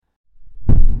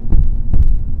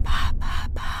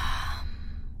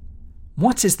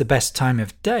What is the best time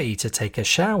of day to take a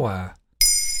shower?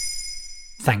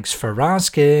 Thanks for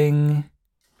asking.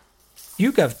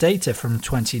 YouGov data from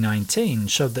 2019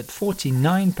 showed that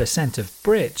 49% of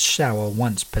Brits shower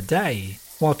once per day,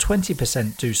 while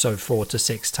 20% do so 4 to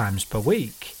 6 times per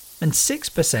week, and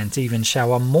 6% even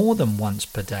shower more than once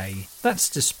per day. That's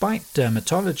despite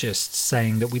dermatologists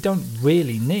saying that we don't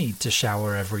really need to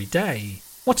shower every day.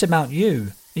 What about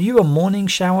you? Are you a morning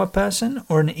shower person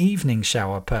or an evening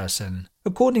shower person?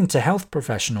 According to health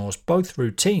professionals, both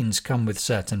routines come with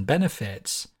certain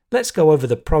benefits. Let's go over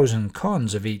the pros and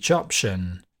cons of each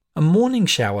option. A morning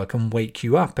shower can wake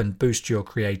you up and boost your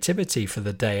creativity for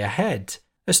the day ahead.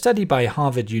 A study by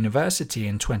Harvard University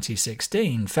in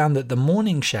 2016 found that the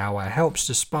morning shower helps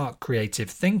to spark creative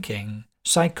thinking.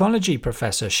 Psychology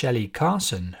professor Shelley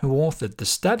Carson, who authored the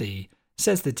study,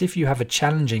 says that if you have a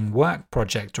challenging work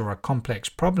project or a complex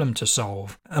problem to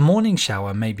solve, a morning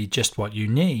shower may be just what you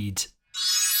need.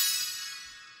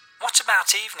 What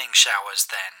about evening showers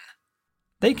then?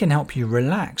 They can help you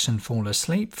relax and fall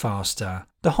asleep faster.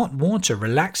 The hot water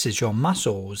relaxes your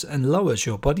muscles and lowers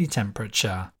your body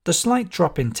temperature. The slight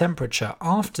drop in temperature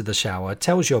after the shower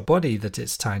tells your body that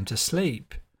it's time to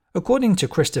sleep. According to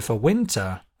Christopher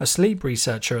Winter, a sleep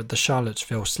researcher at the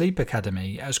Charlottesville Sleep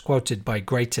Academy, as quoted by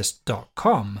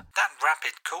Greatest.com, that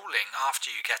rapid cooling after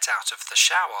you get out of the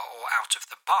shower or out of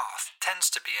the bath tends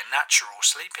to be a natural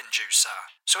sleep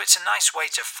inducer, so it's a nice way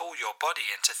to fool your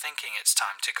body into thinking it's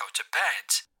time to go to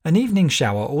bed. An evening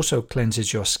shower also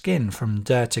cleanses your skin from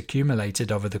dirt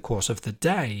accumulated over the course of the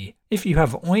day. If you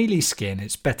have oily skin,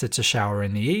 it's better to shower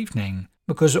in the evening,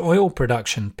 because oil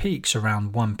production peaks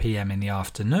around 1 p.m. in the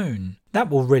afternoon. That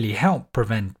will really help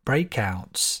prevent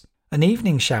breakouts. An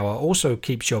evening shower also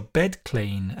keeps your bed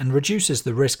clean and reduces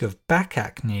the risk of back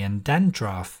acne and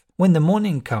dandruff. When the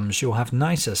morning comes, you'll have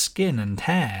nicer skin and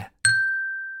hair.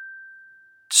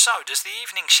 So, does the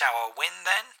evening shower win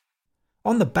then?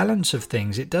 On the balance of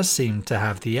things, it does seem to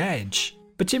have the edge.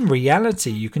 But in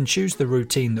reality, you can choose the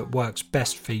routine that works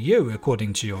best for you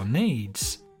according to your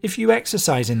needs. If you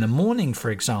exercise in the morning, for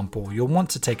example, you'll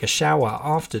want to take a shower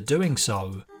after doing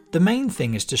so. The main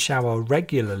thing is to shower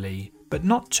regularly, but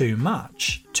not too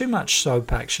much. Too much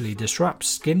soap actually disrupts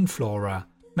skin flora,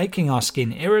 making our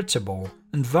skin irritable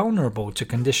and vulnerable to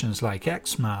conditions like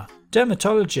eczema.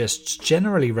 Dermatologists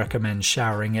generally recommend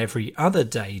showering every other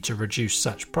day to reduce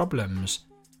such problems,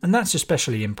 and that's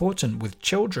especially important with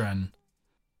children.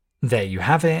 There you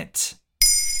have it.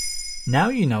 Now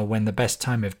you know when the best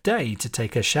time of day to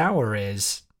take a shower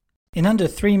is. In under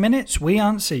 3 minutes, we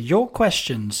answer your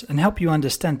questions and help you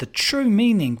understand the true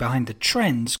meaning behind the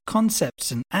trends,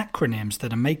 concepts, and acronyms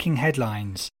that are making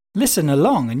headlines. Listen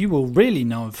along and you will really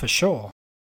know for sure.